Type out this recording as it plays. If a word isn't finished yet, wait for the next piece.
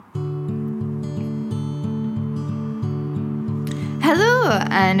Hello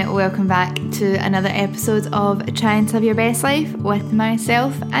and welcome back to another episode of Trying to Live Your Best Life with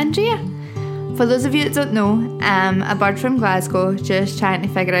myself, Andrea. For those of you that don't know, I'm a bird from Glasgow just trying to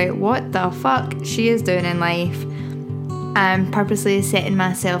figure out what the fuck she is doing in life. I'm purposely setting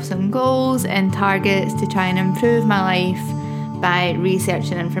myself some goals and targets to try and improve my life by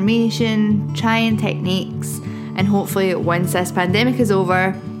researching information, trying techniques, and hopefully once this pandemic is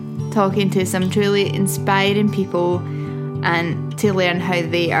over, talking to some truly inspiring people and to learn how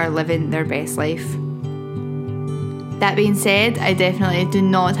they are living their best life. That being said, I definitely do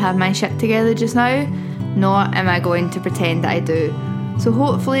not have my shit together just now, nor am I going to pretend that I do. So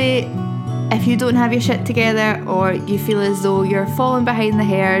hopefully, if you don't have your shit together or you feel as though you're falling behind the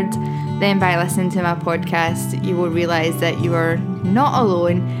herd, then by listening to my podcast, you will realise that you are not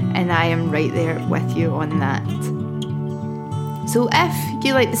alone and I am right there with you on that. So if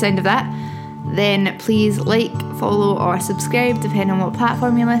you like the sound of that, then please like, follow or subscribe depending on what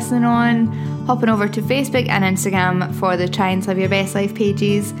platform you're listening on. Hopping over to Facebook and Instagram for the Trying to Live Your Best Life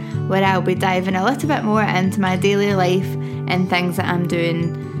pages, where I'll be diving a little bit more into my daily life and things that I'm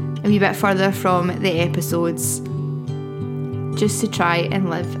doing a wee bit further from the episodes, just to try and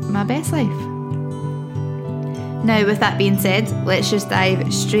live my best life. Now, with that being said, let's just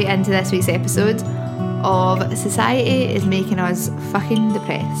dive straight into this week's episode of Society is Making Us Fucking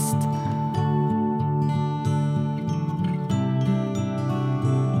Depressed.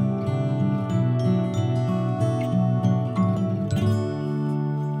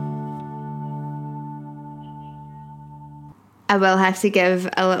 I will have to give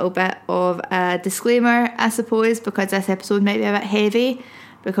a little bit of a disclaimer, I suppose, because this episode might be a bit heavy,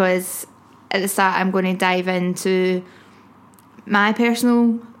 because at the start I'm going to dive into my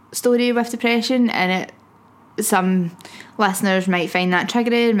personal story with depression, and some listeners might find that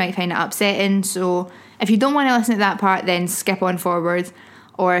triggering, might find it upsetting. So if you don't want to listen to that part, then skip on forward,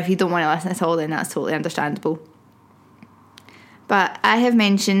 or if you don't want to listen at all, then that's totally understandable. But I have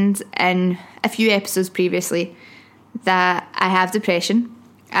mentioned in a few episodes previously that I have depression.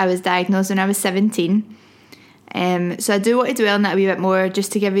 I was diagnosed when I was 17. So I do want to dwell on that a wee bit more,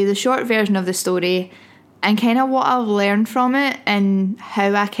 just to give you the short version of the story and kind of what I've learned from it and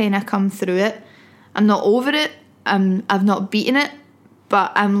how I kind of come through it. I'm not over it, I've not beaten it,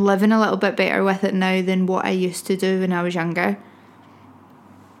 but I'm living a little bit better with it now than what I used to do when I was younger.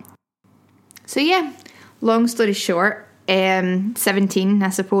 So yeah, long story short, 17, I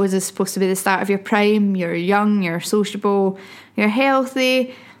suppose, is supposed to be the start of your prime. You're young, you're sociable, you're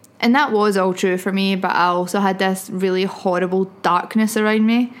healthy, and that was all true for me, but I also had this really horrible darkness around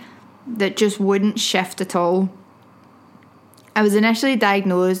me that just wouldn't shift at all. I was initially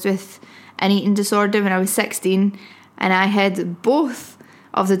diagnosed with an eating disorder when I was 16, and I had both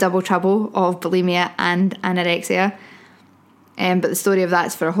of the double trouble of bulimia and anorexia, but the story of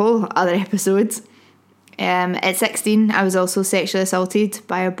that's for a whole other episode. At 16, I was also sexually assaulted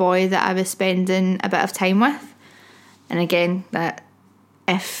by a boy that I was spending a bit of time with. And again, that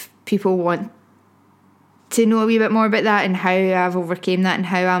if people want to know a wee bit more about that and how I've overcame that and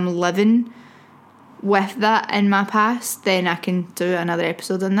how I'm living with that in my past, then I can do another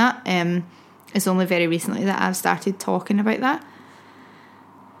episode on that. It's only very recently that I've started talking about that.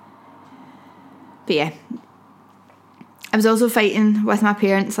 But yeah, I was also fighting with my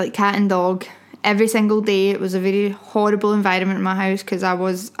parents like cat and dog every single day. It was a very horrible environment in my house because I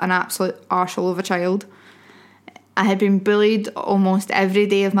was an absolute arsehole of a child. I had been bullied almost every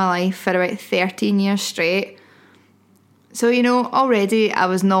day of my life for about 13 years straight. So, you know, already I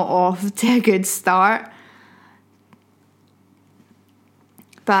was not off to a good start.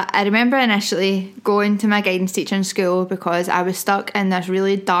 But I remember initially going to my guidance teacher in school because I was stuck in this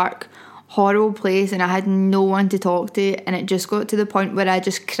really dark, horrible place and I had no one to talk to, and it just got to the point where I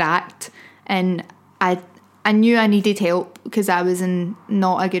just cracked. And I knew I needed help because I was in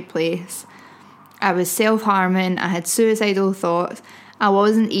not a good place. I was self-harming, I had suicidal thoughts, I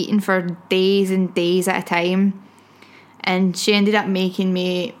wasn't eating for days and days at a time. And she ended up making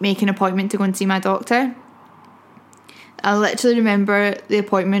me make an appointment to go and see my doctor. I literally remember the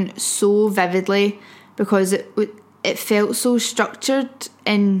appointment so vividly because it felt so structured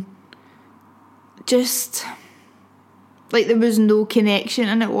and just like there was no connection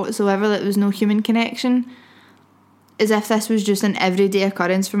in it whatsoever, like there was no human connection. As if this was just an everyday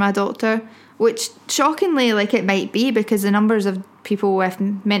occurrence for my doctor, which shockingly, like it might be, because the numbers of people with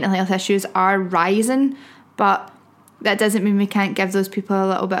mental health issues are rising, but that doesn't mean we can't give those people a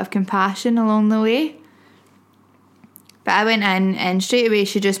little bit of compassion along the way. But I went in and straight away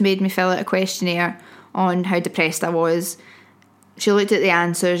she just made me fill out a questionnaire on how depressed I was. She looked at the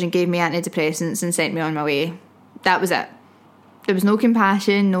answers and gave me antidepressants and sent me on my way. That was it. There was no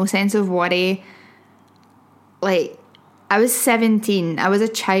compassion, no sense of worry. Like, I was 17, I was a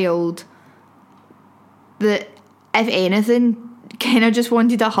child that, if anything, kind of just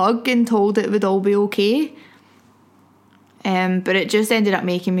wanted a hug and told it would all be okay. But it just ended up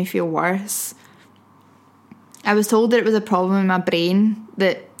making me feel worse. I was told that it was a problem in my brain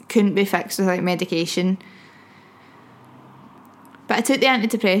that couldn't be fixed without medication. But I took the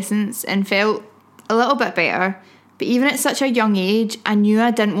antidepressants and felt a little bit better. But even at such a young age, I knew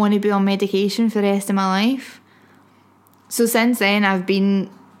I didn't want to be on medication for the rest of my life. So since then, I've been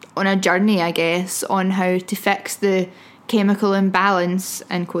on a journey, I guess, on how to fix the chemical imbalance,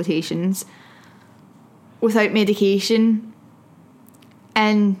 in quotations, without medication.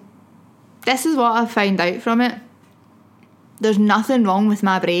 And this is what I've found out from it. There's nothing wrong with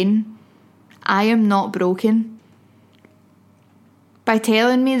my brain. I am not broken. By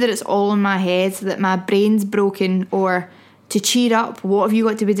telling me that it's all in my head, that my brain's broken, or to cheer up, what have you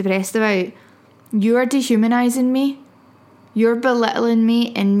got to be depressed about? You're dehumanising me. You're belittling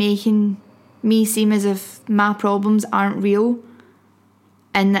me and making me seem as if my problems aren't real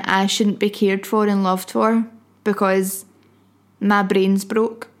and that I shouldn't be cared for and loved for because my brain's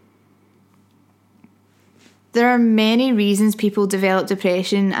broke. There are many reasons people develop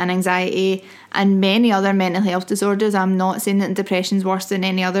depression and anxiety and many other mental health disorders. I'm not saying that depression's worse than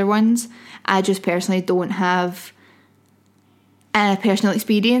any other ones. I just personally don't have a personal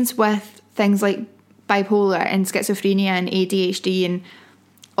experience with things like bipolar and schizophrenia and ADHD and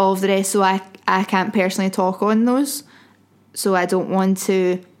all of the rest, so I can't personally talk on those. So I don't want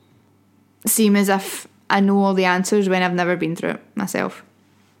to seem as if I know all the answers when I've never been through it myself.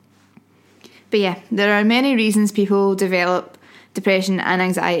 But yeah, there are many reasons people develop depression and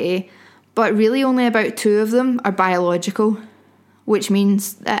anxiety, but really only about 2 of them are biological, which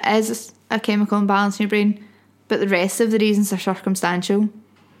means that is a chemical imbalance in your brain, but the rest of the reasons are circumstantial.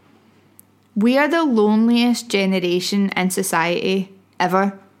 We are the loneliest generation in society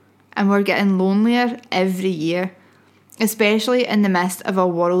ever, and we're getting lonelier every year, especially in the midst of a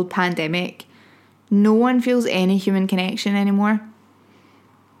world pandemic. No one feels any human connection anymore.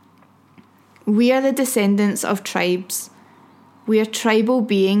 We are the descendants of tribes. We are tribal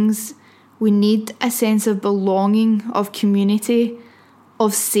beings. We need a sense of belonging, of community,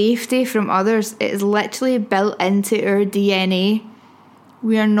 of safety from others. It is literally built into our DNA.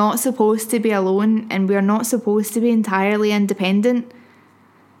 We are not supposed to be alone, and we are not supposed to be entirely independent.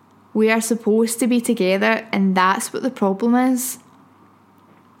 We are supposed to be together, and that's what the problem is.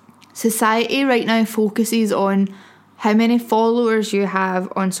 Society right now focuses on how many followers you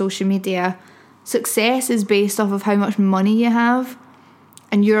have on social media. Success is based off of how much money you have,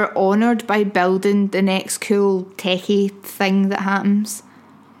 and you're honoured by building the next cool techie thing that happens.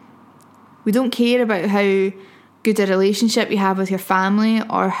 We don't care about how good a relationship you have with your family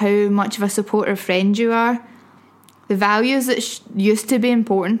or how much of a supportive friend you are. The values that used to be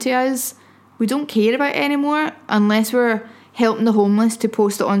important to us, we don't care about anymore unless we're helping the homeless to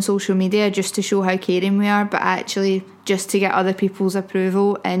post it on social media just to show how caring we are, but actually just to get other people's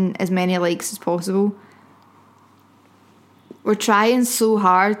approval and as many likes as possible. We're trying so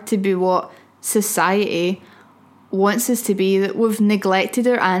hard to be what society wants us to be that we've neglected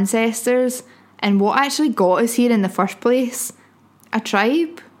our ancestors and what actually got us here in the first place. A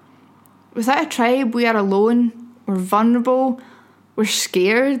tribe. Without a tribe, we are alone, we're vulnerable, we're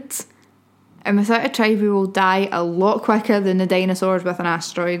scared, and without a tribe we will die a lot quicker than the dinosaurs with an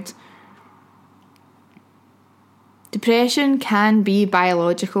asteroid. Depression can be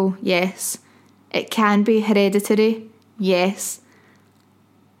biological, yes. It can be hereditary, yes.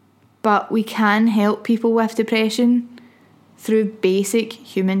 But we can help people with depression through basic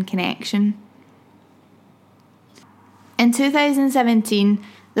human connection. In 2017,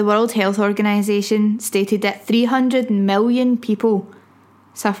 the World Health Organization stated that 300 million people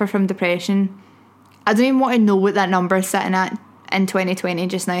suffer from depression. I don't even want to know what that number is sitting at in 2020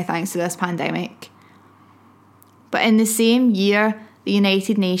 just now, thanks to this pandemic. But in the same year, the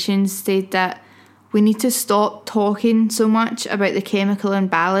United Nations stated that we need to stop talking so much about the chemical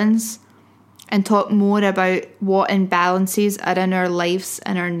imbalance and talk more about what imbalances are in our lives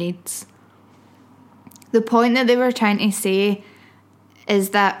and our needs. The point that they were trying to say is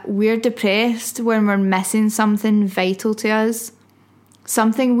that we're depressed when we're missing something vital to us,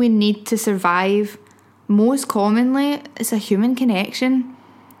 something we need to survive. Most commonly, it's a human connection,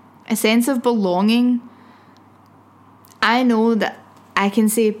 a sense of belonging. I know that I can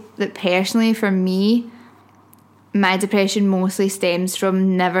say that personally for me, my depression mostly stems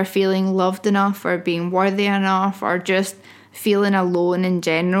from never feeling loved enough or being worthy enough or just feeling alone in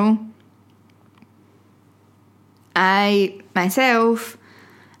general. I, myself,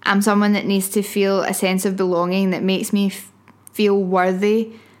 am someone that needs to feel a sense of belonging that makes me feel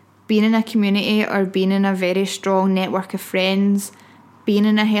worthy being in a community or being in a very strong network of friends, being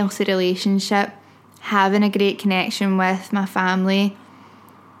in a healthy relationship, having a great connection with my family.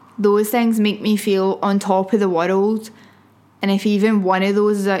 Those things make me feel on top of the world. And if even one of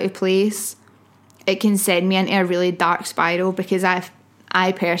those is out of place, it can send me into a really dark spiral, because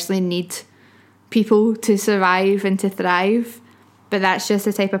I personally need people to survive and to thrive. But that's just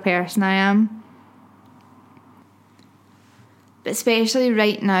the type of person I am. But especially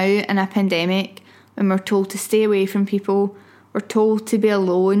right now in a pandemic, when we're told to stay away from people, we're told to be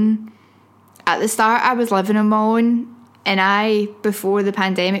alone. At the start, I was living on my own, and I, before the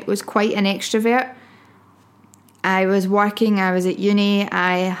pandemic, was quite an extrovert. I was working, I was at uni,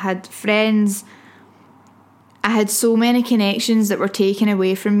 I had friends. I had so many connections that were taken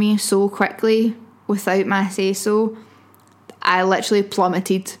away from me so quickly without my say-so. I literally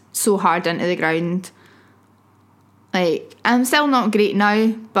plummeted so hard into the ground. Like, I'm still not great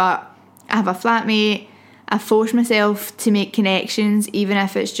now, but I have a flatmate. I force myself to make connections, even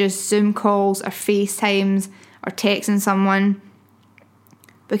if it's just Zoom calls or FaceTimes or texting someone,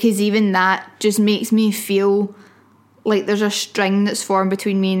 because even that just makes me feel like there's a string that's formed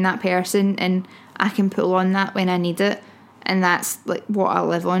between me and that person, and I can pull on that when I need it, and that's like what I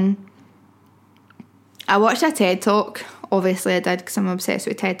live on. I watched a TED Talk, obviously I did because I'm obsessed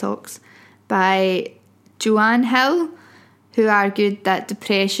with TED Talks, by Joanne Hill, who argued that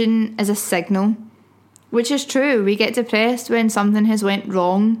depression is a signal, which is true. We get depressed when something has went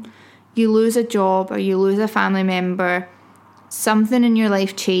wrong. You lose a job, or you lose a family member, something in your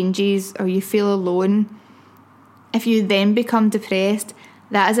life changes, or you feel alone. If you then become depressed,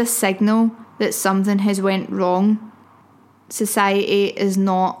 that is a signal that something has went wrong. Society is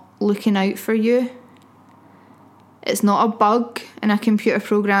not looking out for you. It's not a bug in a computer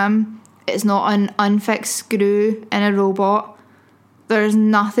program. It's not an unfixed screw in a robot. There's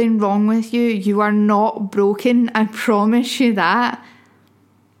nothing wrong with you. You are not broken. I promise you that.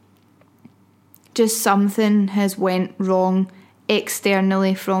 Just something has went wrong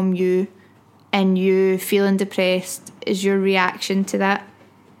externally from you, and you feeling depressed is your reaction to that.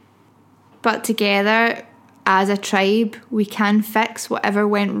 But together, as a tribe, we can fix whatever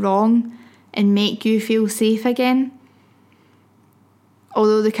went wrong and make you feel safe again.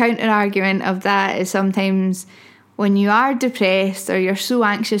 Although the counter argument of that is sometimes when you are depressed or you're so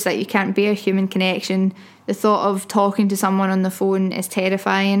anxious that you can't bear human connection, the thought of talking to someone on the phone is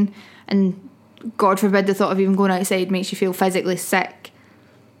terrifying, and God forbid the thought of even going outside makes you feel physically sick.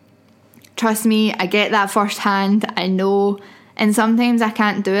 Trust me, I get that firsthand, I know, and sometimes I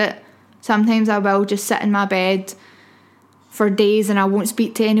can't do it. Sometimes I will just sit in my bed for days and I won't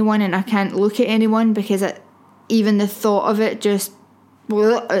speak to anyone, and I can't look at anyone because even the thought of it just,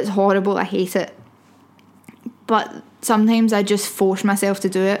 it's horrible, I hate it. But sometimes I just force myself to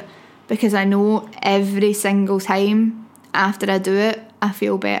do it, because I know every single time after I do it, I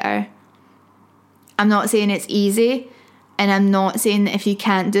feel better. I'm not saying it's easy, and I'm not saying that if you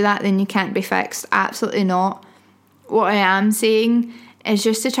can't do that then you can't be fixed. Absolutely not. What I am saying is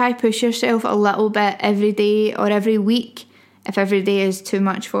just to try push yourself a little bit every day or every week if every day is too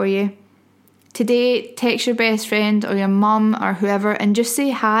much for you. Today, text your best friend or your mum or whoever and just say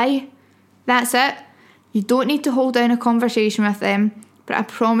hi. That's it. You don't need to hold down a conversation with them, but I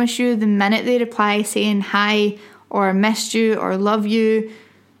promise you, the minute they reply saying hi or missed you or love you,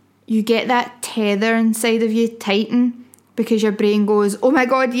 you get that tether inside of you tighten, because your brain goes, oh my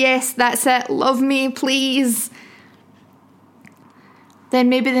God, yes, that's it, love me, please. Then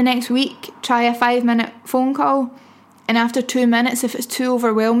maybe the next week, try a 5-minute phone call, and after 2 minutes, if it's too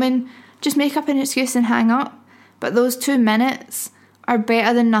overwhelming, just make up an excuse and hang up. But those 2 minutes are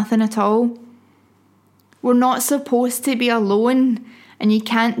better than nothing at all. We're not supposed to be alone, and you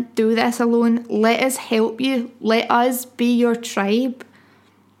can't do this alone. Let us help you. Let us be your tribe.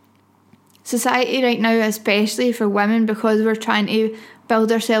 Society right now, especially for women, because we're trying to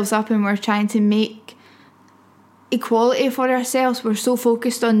build ourselves up and we're trying to make equality for ourselves, we're so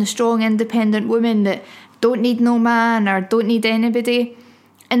focused on the strong independent women that don't need no man or don't need anybody.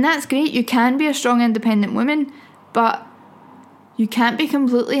 And that's great, you can be a strong independent woman, but you can't be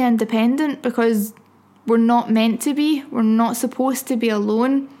completely independent, because we're not meant to be. We're not supposed to be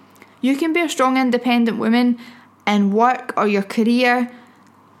alone. You can be a strong independent woman in work or your career,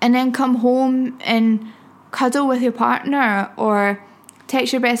 and then come home and cuddle with your partner, or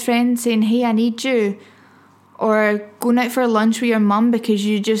text your best friend saying, hey, I need you, or going out for lunch with your mum because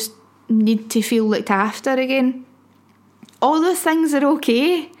you just need to feel looked after again. All those things are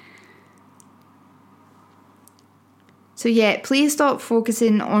okay. So yeah, please stop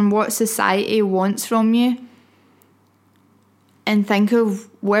focusing on what society wants from you and think of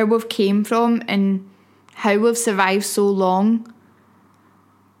where we've came from and how we've survived so long.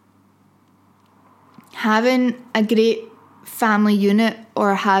 Having a great family unit,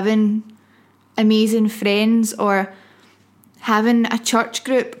 or having amazing friends, or having a church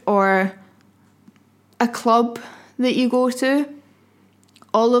group or a club that you go to,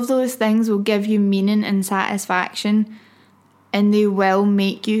 all of those things will give you meaning and satisfaction, and they will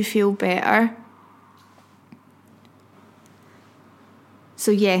make you feel better.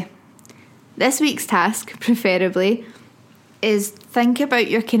 So yeah, this week's task, preferably, is think about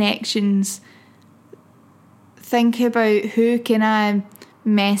your connections. Think about who can I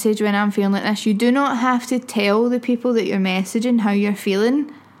message when I'm feeling like this. You do not have to tell the people that you're messaging how you're feeling.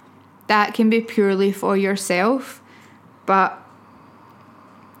 That can be purely for yourself. But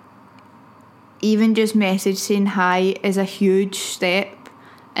even just message saying hi is a huge step,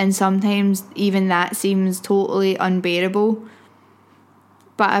 and sometimes even that seems totally unbearable.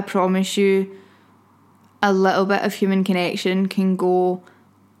 But I promise you, a little bit of human connection can go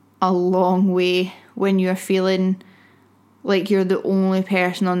a long way when you're feeling like you're the only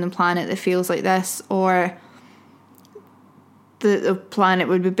person on the planet that feels like this, or the planet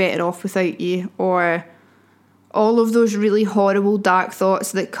would be better off without you, or all of those really horrible dark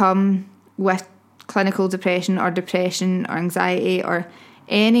thoughts that come with clinical depression or anxiety or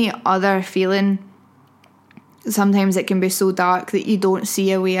any other feeling. Sometimes it can be so dark that you don't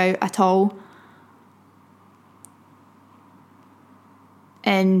see a way out at all.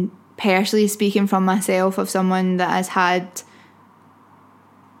 And personally speaking from myself, of someone that has had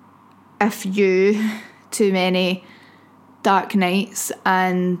a few too many dark nights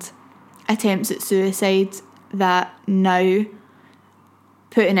and attempts at suicide, that now,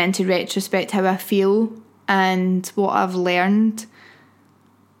 putting into retrospect how I feel and what I've learned,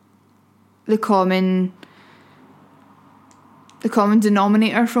 the common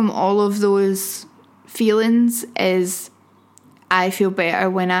denominator from all of those feelings is I feel better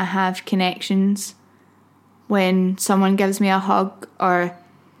when I have connections. When someone gives me a hug, or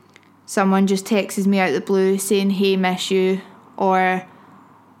someone just texts me out of the blue saying, hey, miss you, or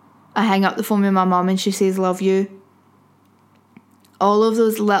I hang up the phone with my mum and she says, love you. All of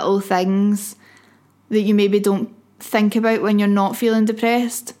those little things that you maybe don't think about when you're not feeling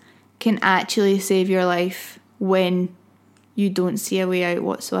depressed can actually save your life when you don't see a way out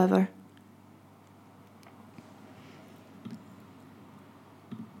whatsoever.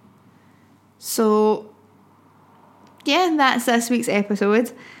 So, yeah, that's this week's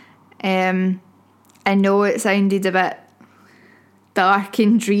episode. I know it sounded a bit dark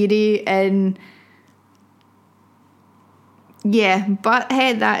and dreary, and yeah, but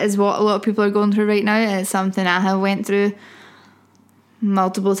hey, that is what a lot of people are going through right now. It's something I have went through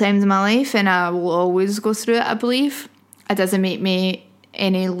multiple times in my life, and I will always go through it, I believe. It doesn't make me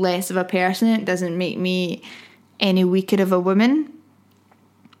any less of a person. It doesn't make me any weaker of a woman.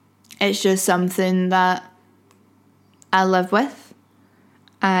 It's just something that I live with,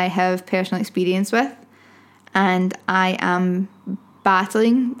 I have personal experience with, and I am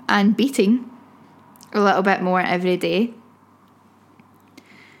battling and beating a little bit more every day.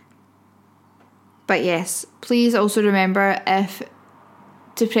 But yes, please also remember, if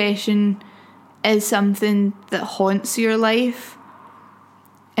depression is something that haunts your life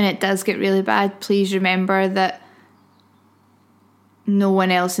and it does get really bad, please remember that no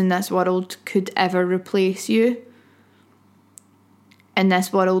one else in this world could ever replace you. And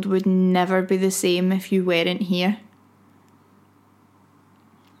this world would never be the same if you weren't here.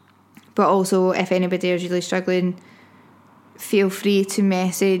 But also, if anybody is really struggling, feel free to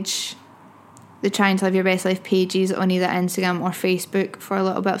message the Trying to Live Your Best Life pages on either Instagram or Facebook for a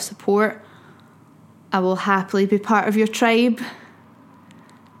little bit of support. I will happily be part of your tribe.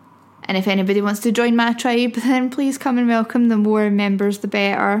 And if anybody wants to join my tribe, then please come and welcome. The more members, the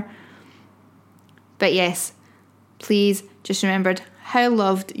better. But yes, please just remember how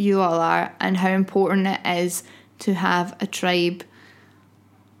loved you all are and how important it is to have a tribe.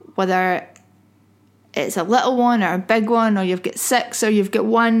 Whether it's a little one or a big one, or you've got 6 or you've got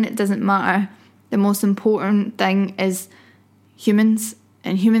 1, it doesn't matter. The most important thing is humans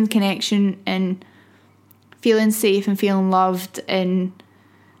and human connection and feeling safe and feeling loved and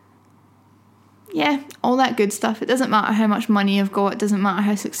yeah, all that good stuff. It doesn't matter how much money you've got, it doesn't matter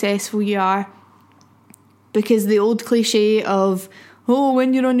how successful you are, because the old cliche of, oh,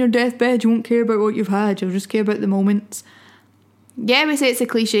 when you're on your deathbed you won't care about what you've had, you'll just care about the moments. Yeah, we say it's a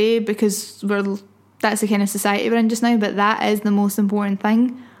cliche because that's the kind of society we're in just now, but that is the most important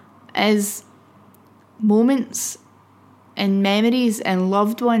thing, is moments and memories and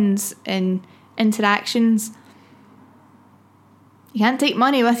loved ones and interactions. You can't take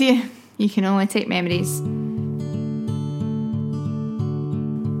money with you. You can only take memories.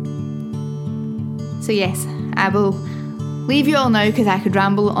 So yes, I will leave you all now because I could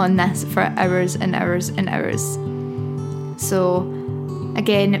ramble on this for hours and hours and hours. So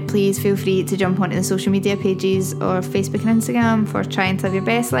again, please feel free to jump onto the social media pages or Facebook and Instagram for Trying to Live Your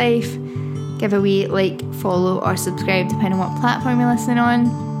Best Life. Give a wee like, follow or subscribe depending on what platform you're listening on.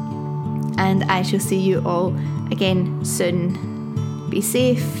 And I shall see you all again soon. Be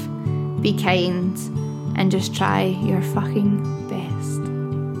safe, be kind, and just try your fucking best.